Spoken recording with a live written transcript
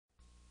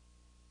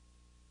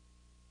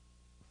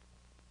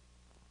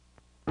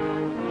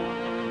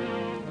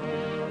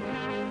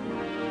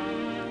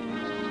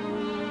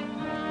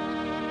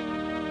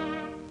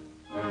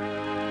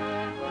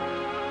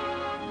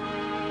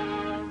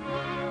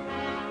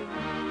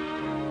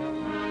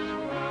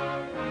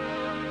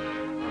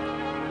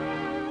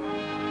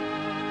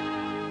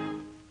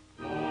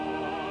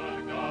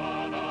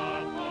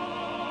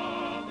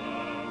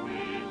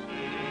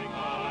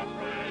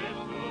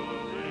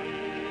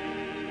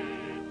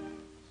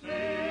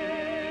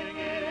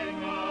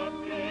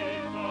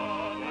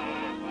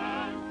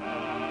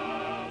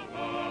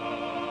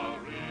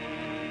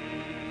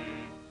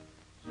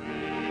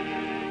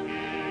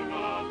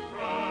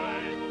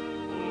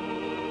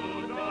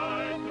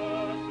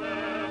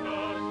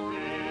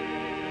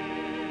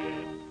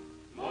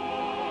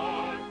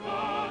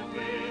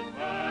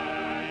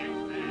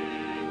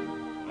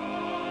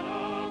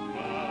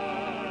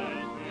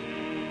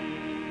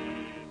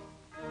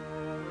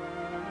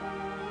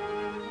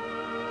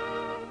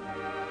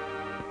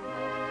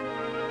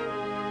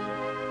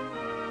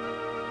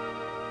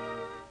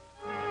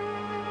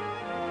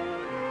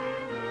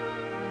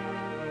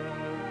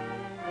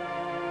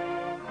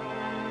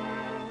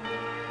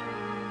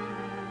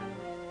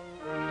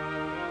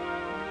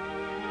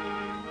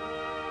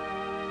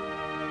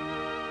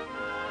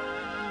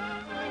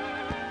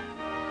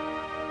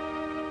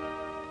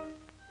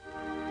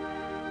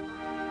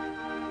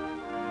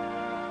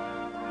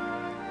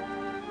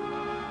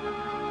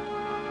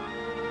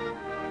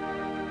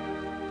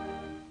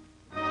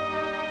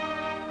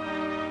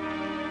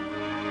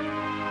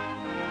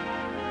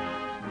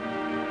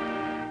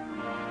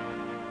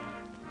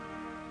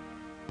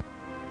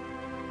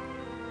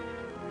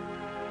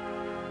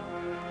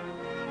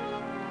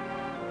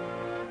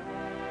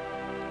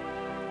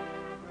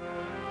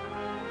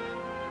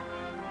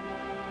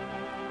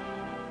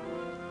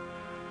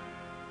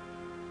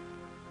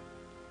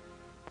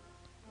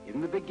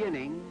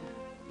beginning,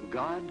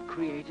 God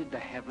created the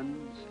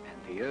heavens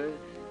and the earth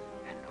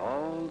and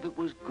all that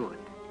was good.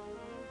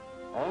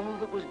 All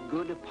that was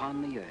good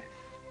upon the earth.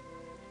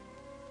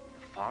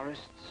 The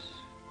forests,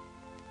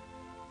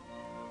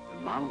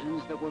 the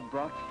mountains that were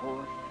brought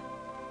forth,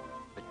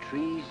 the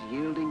trees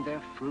yielding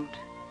their fruit,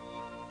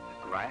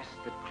 the grass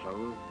that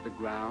clothed the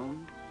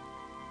ground,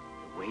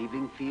 the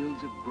waving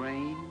fields of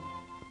grain,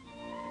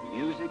 the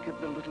music of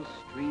the little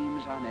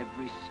streams on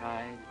every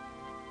side,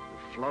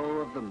 the flow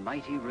of the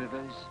mighty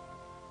rivers,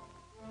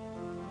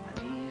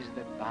 the seas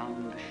that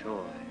bound the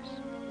shores.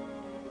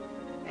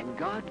 And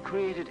God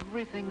created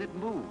everything that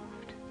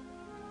moved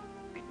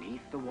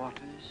beneath the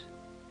waters,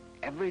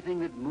 everything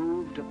that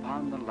moved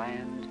upon the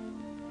land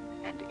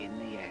and in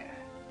the air.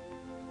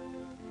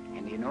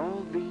 And in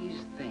all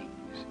these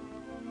things,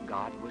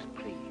 God was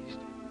pleased.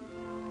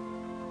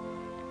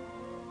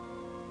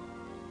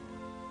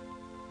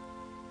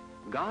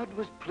 God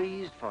was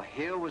pleased, for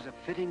here was a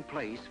fitting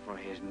place for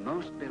his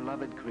most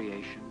beloved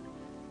creation,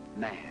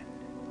 man.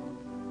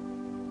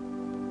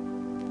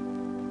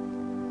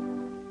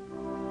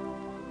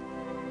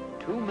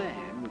 To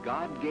man,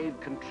 God gave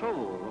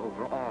control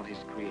over all his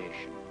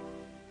creation,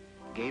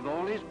 gave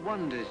all his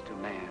wonders to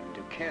man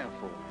to care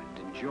for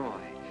and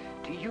enjoy,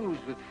 to use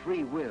with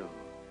free will,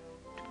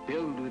 to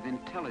build with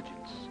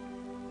intelligence,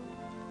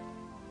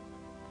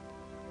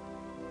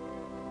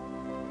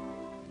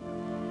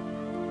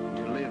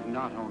 to live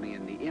not only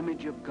in the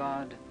image of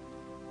God,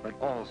 but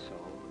also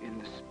in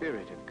the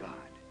Spirit of God.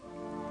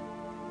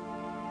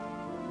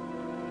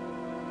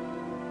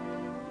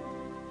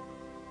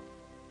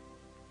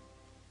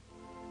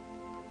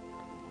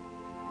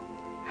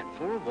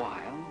 For a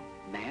while,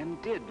 man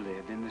did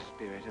live in the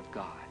Spirit of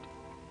God.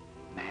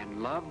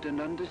 Man loved and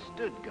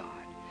understood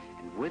God,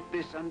 and with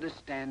this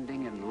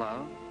understanding and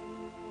love,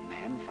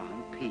 man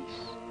found peace.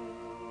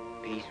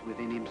 Peace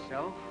within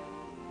himself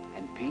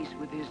and peace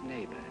with his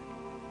neighbor.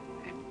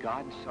 And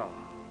God saw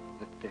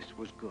that this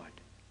was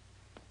good.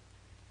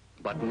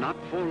 But not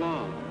for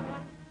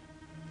long.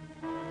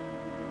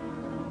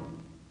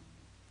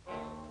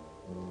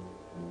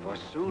 For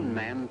soon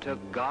man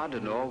took God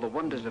and all the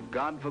wonders of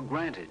God for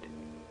granted.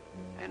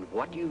 And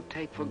what you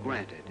take for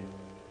granted,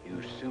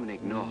 you soon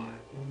ignore.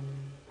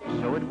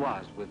 So it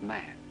was with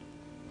man.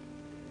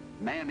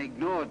 Man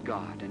ignored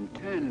God and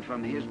turned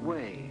from his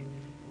way.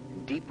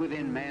 Deep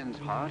within man's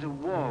heart, a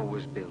wall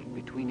was built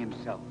between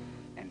himself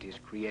and his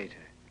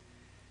Creator.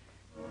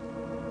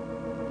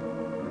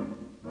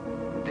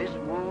 This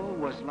wall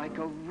was like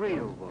a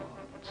real wall,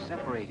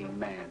 separating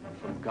man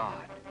from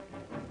God.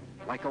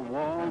 Like a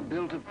wall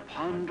built of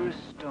ponderous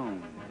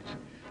stones,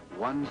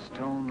 one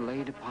stone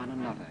laid upon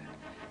another,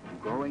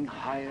 growing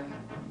higher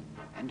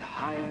and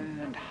higher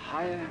and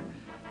higher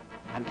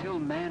until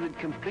man had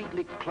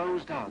completely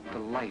closed out the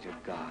light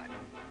of God,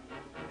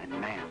 and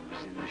man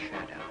was in the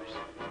shadows.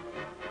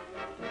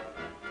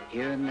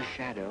 Here in the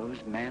shadows,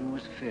 man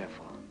was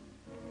fearful.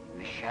 In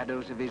the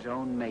shadows of his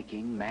own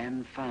making,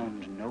 man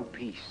found no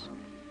peace.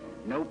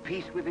 No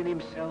peace within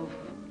himself,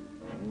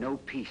 no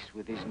peace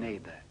with his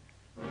neighbor.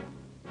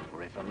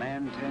 For if a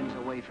man turns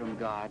away from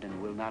God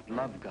and will not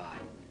love God,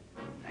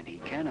 then he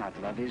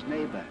cannot love his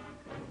neighbor.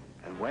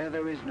 And where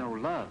there is no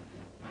love,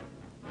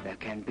 there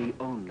can be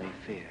only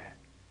fear.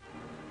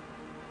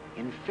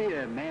 In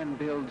fear, man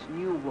builds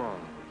new walls,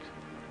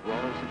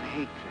 walls of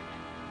hatred,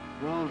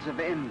 walls of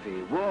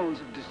envy,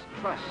 walls of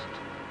distrust,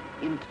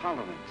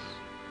 intolerance,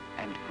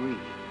 and greed.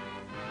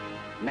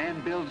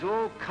 Man builds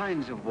all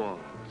kinds of walls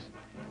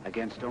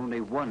against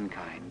only one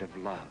kind of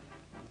love.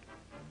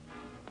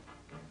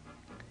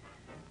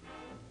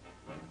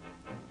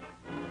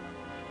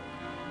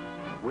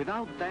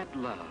 Without that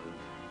love,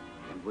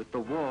 and with the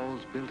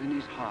walls built in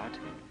his heart,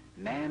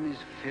 man is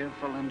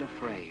fearful and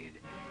afraid,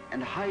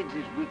 and hides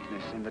his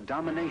weakness in the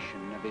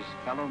domination of his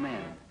fellow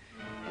men,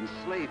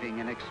 enslaving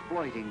and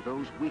exploiting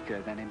those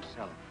weaker than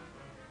himself.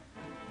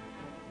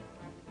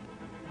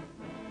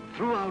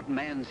 Throughout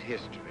man's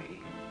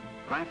history,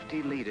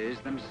 crafty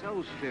leaders,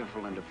 themselves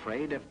fearful and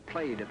afraid, have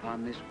played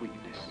upon this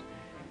weakness.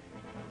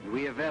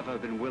 We have ever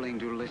been willing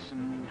to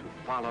listen,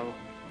 to follow,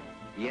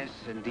 yes,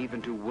 and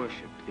even to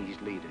worship these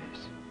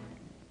leaders.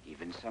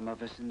 Even some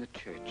of us in the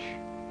church,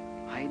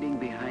 hiding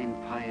behind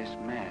pious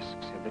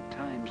masks, have at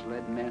times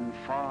led men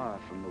far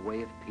from the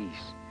way of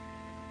peace.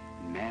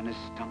 Man has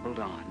stumbled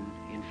on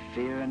in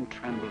fear and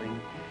trembling,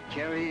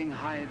 carrying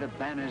high the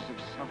banners of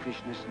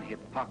selfishness and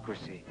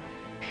hypocrisy,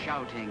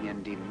 shouting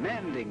and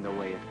demanding the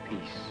way of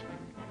peace.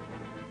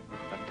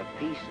 But the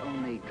peace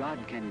only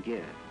God can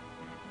give,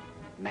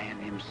 man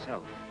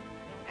himself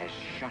has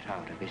shut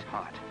out of his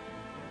heart.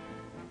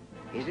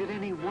 Is it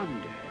any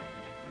wonder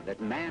that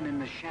man in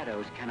the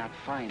shadows cannot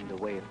find the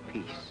way of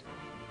peace?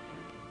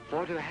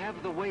 For to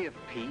have the way of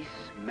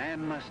peace,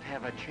 man must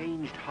have a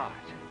changed heart,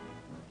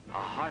 a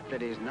heart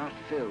that is not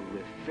filled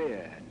with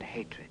fear and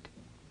hatred.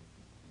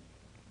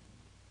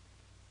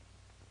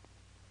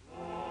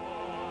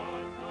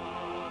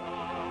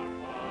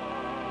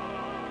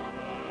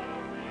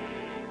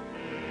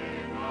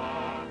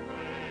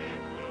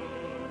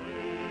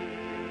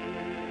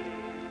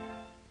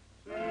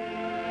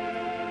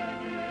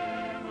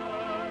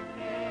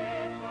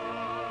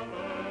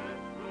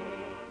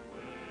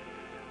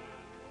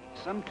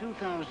 Some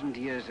 2,000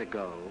 years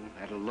ago,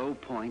 at a low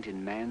point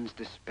in man's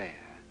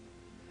despair,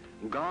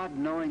 God,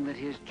 knowing that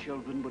his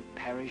children would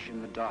perish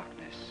in the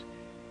darkness,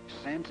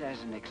 sent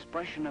as an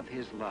expression of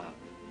his love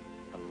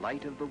the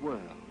light of the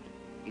world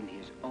in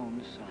his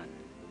own Son.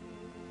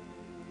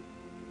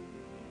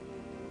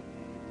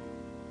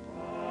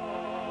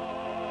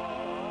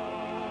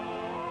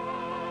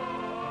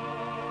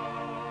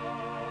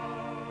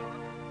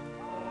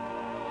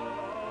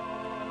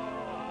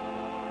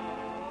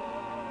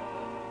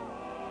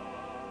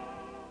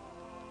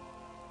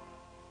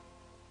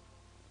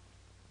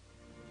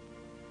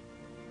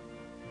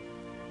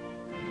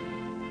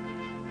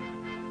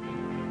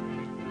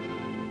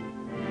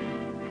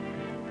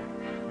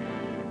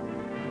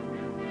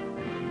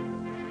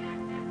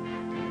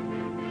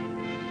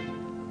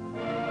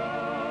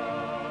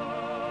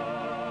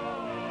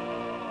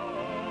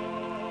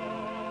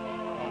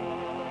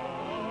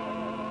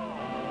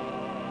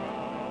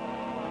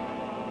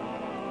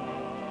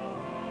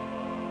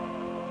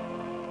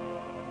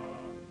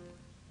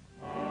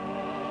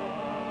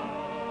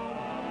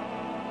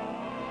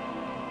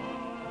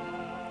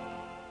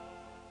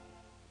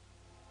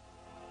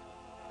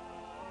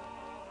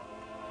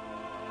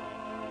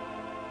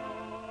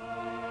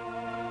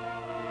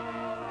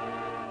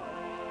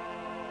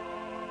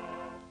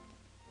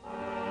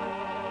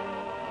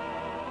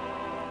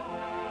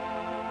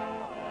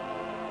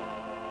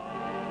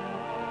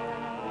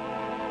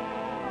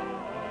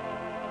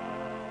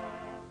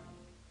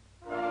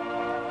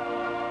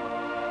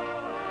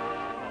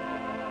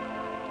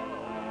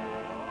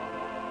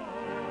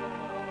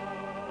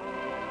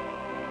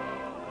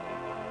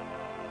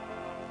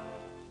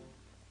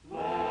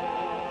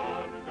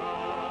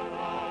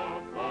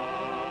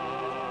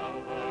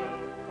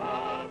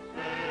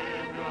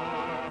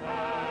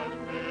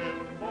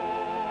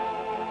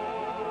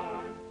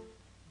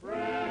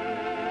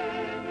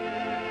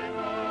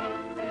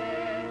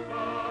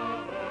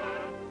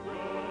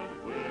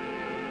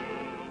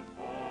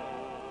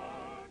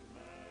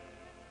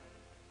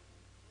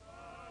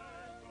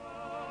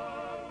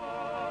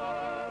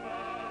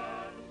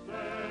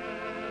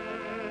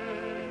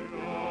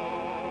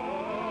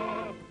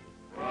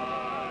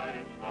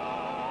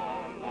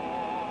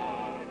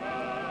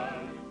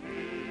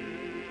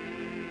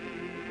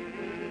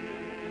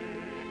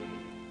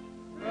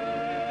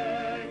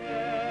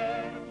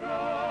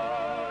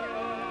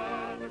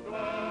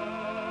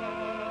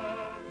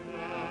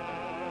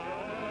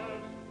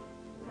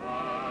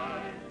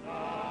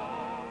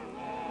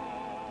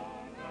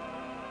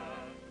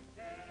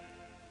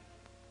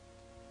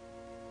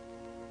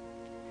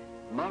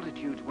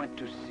 Multitudes went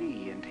to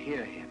see and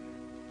hear him.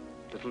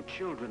 Little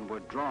children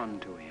were drawn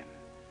to him.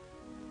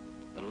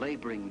 The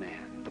laboring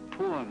man, the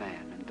poor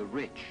man and the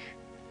rich,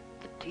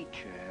 the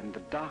teacher and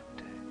the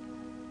doctor,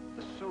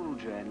 the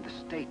soldier and the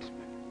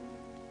statesman,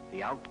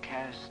 the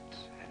outcasts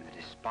and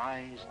the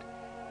despised,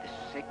 the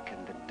sick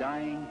and the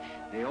dying,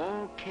 they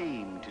all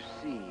came to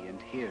see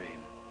and hear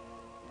him.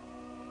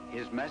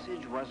 His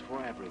message was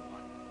for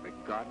everyone,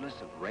 regardless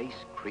of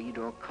race, creed,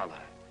 or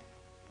color.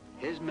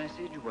 His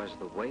message was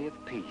the way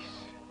of peace.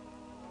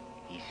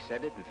 He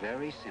said it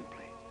very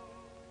simply.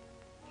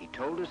 He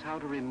told us how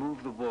to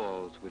remove the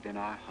walls within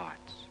our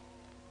hearts.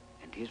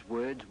 And his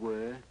words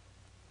were,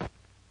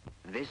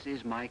 "This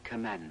is my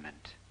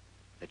commandment,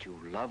 that you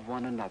love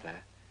one another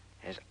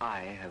as I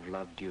have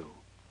loved you."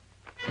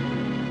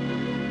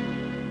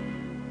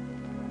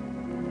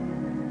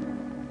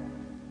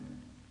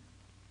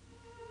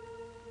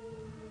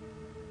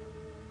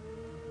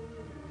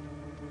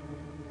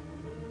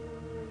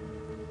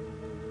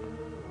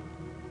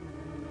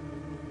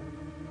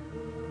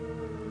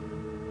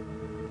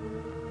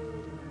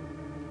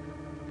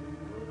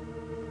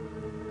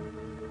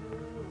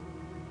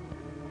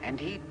 And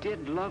he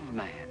did love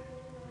man,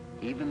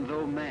 even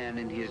though man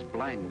in his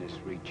blindness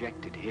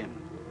rejected him.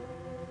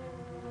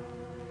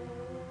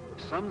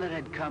 Some that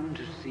had come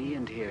to see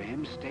and hear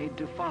him stayed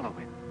to follow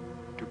him,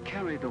 to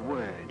carry the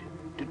word,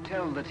 to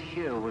tell that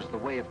here was the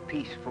way of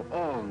peace for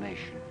all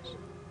nations.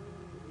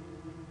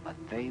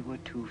 But they were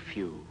too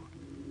few,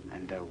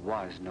 and there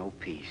was no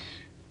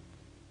peace.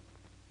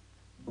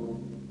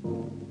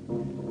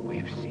 We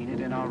have seen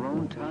it in our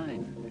own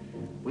time.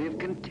 We have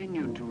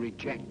continued to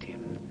reject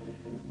him.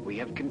 We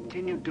have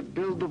continued to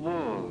build the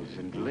walls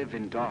and live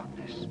in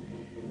darkness.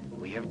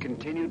 We have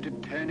continued to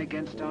turn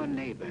against our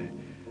neighbor.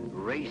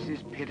 Race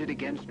is pitted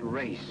against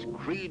race,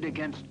 creed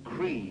against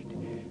creed,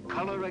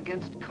 color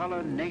against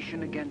color,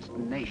 nation against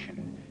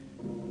nation.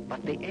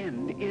 But the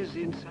end is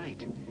in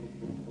sight.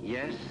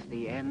 Yes,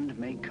 the end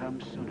may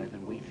come sooner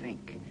than we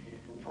think,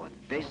 for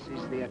this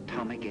is the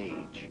atomic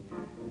age.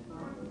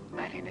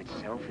 That in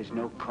itself is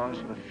no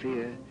cause for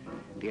fear.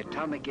 The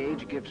atomic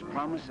age gives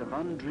promise of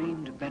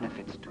undreamed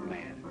benefits to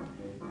man.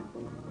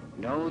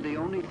 No, the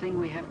only thing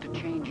we have to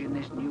change in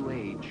this new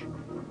age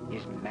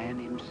is man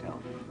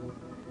himself.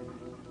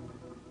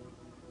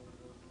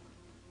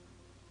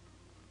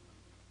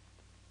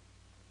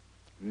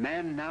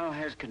 Man now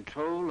has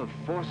control of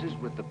forces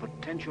with the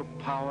potential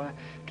power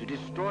to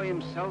destroy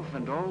himself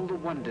and all the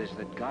wonders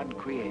that God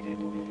created.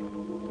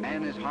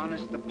 Man has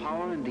harnessed the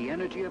power and the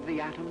energy of the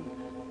atom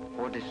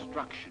for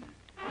destruction.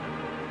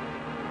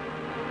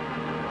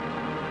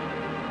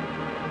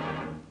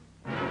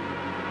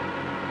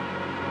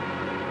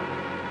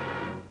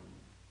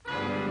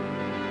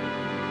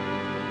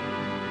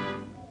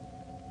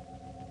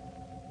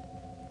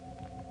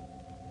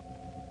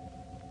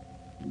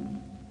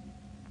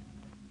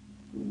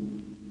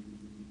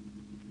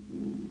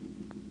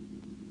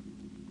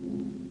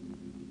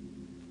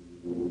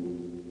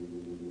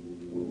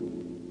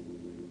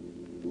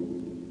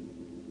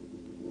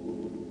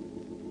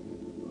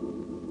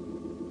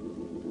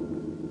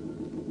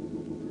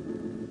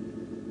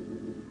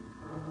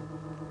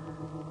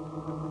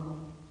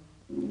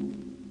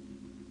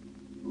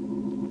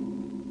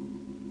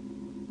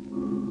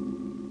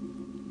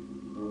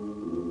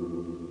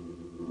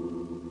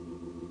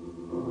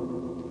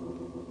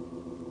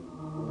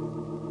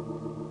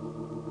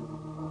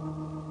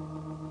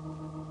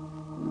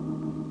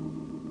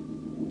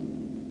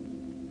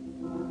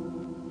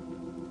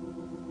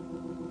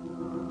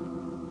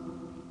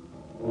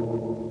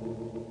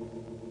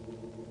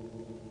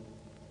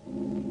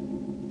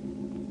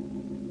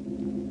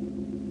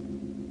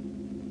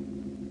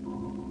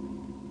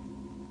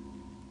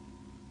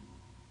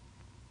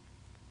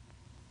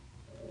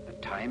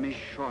 The time is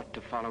short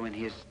to follow in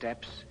his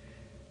steps.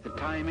 The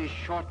time is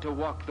short to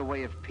walk the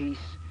way of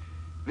peace.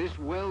 This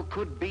well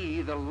could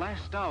be the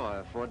last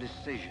hour for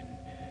decision.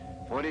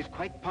 For it is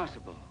quite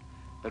possible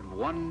that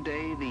one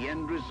day the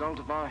end result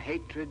of our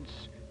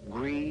hatreds,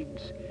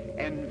 greeds,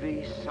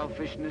 envy,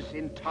 selfishness,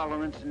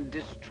 intolerance, and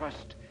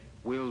distrust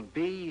will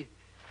be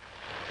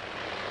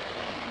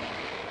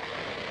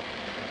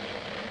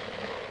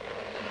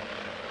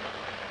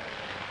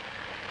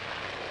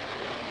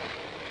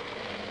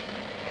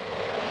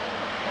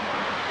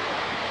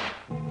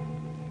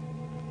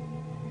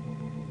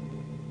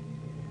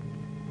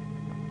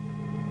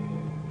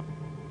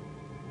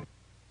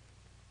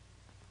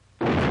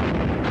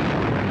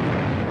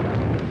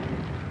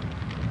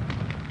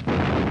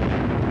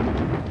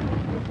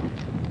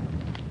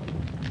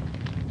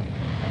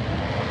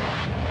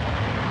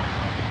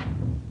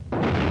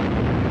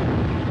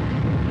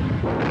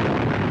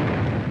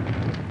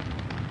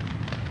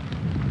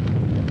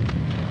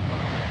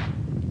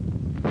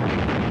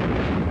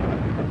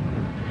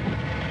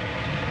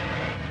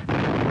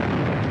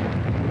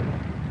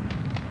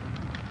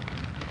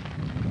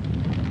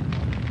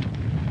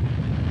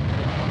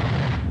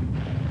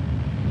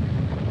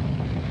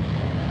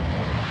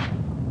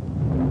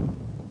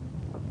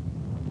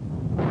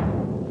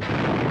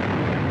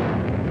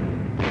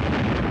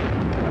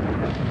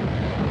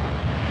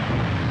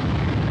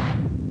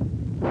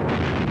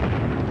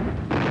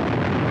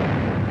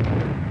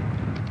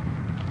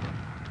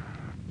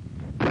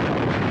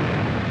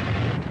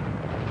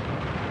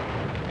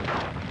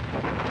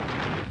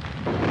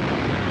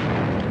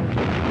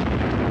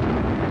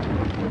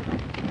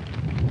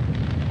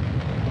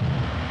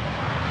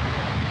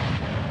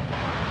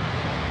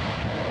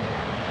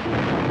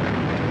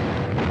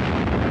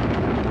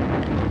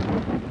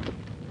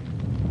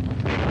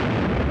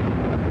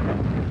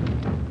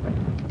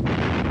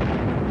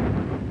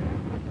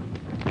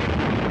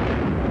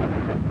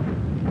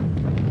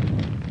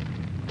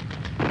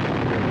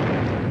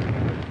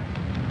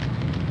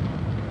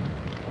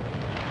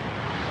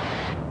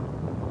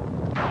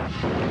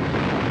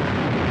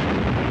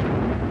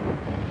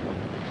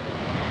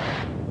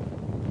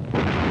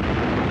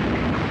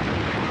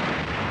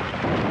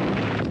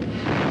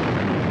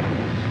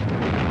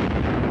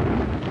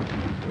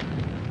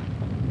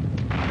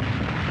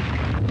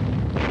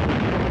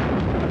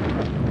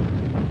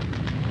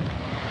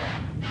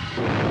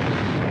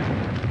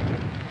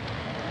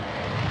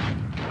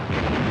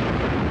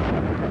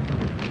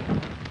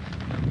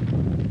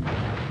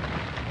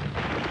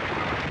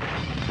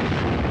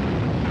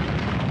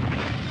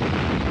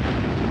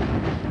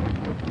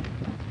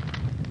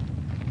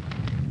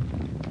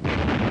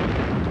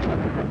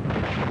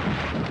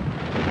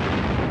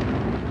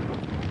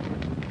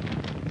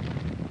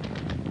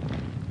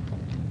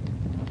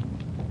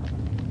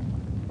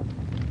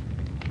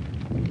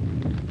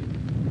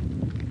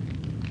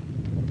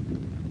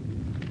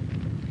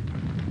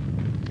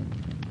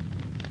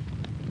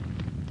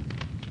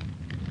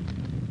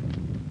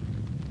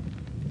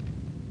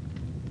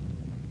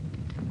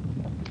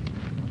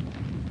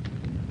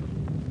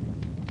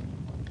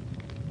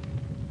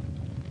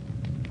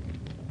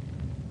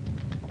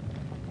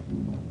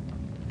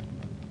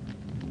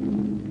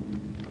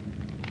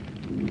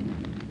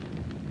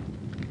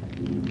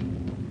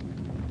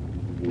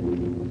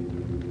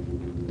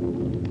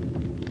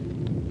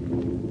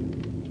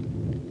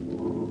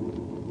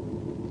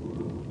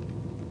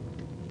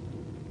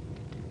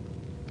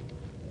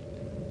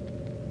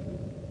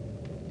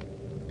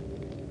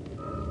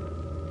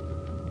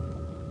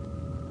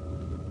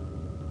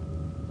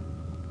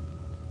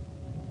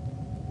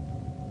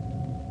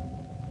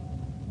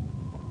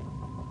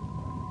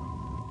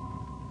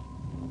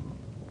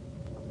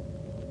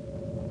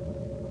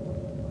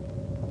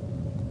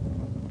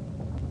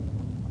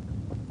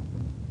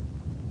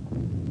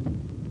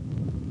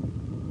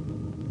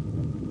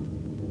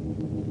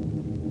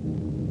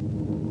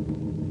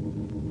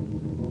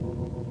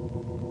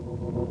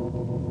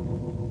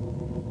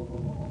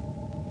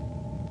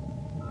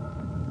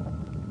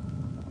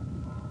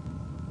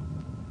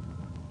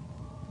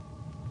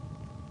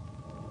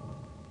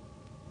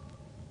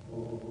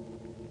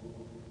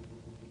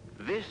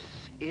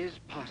is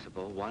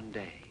possible one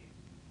day.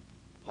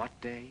 What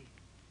day?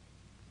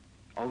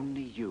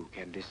 Only you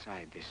can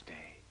decide this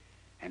day,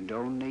 and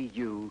only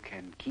you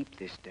can keep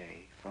this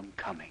day from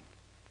coming.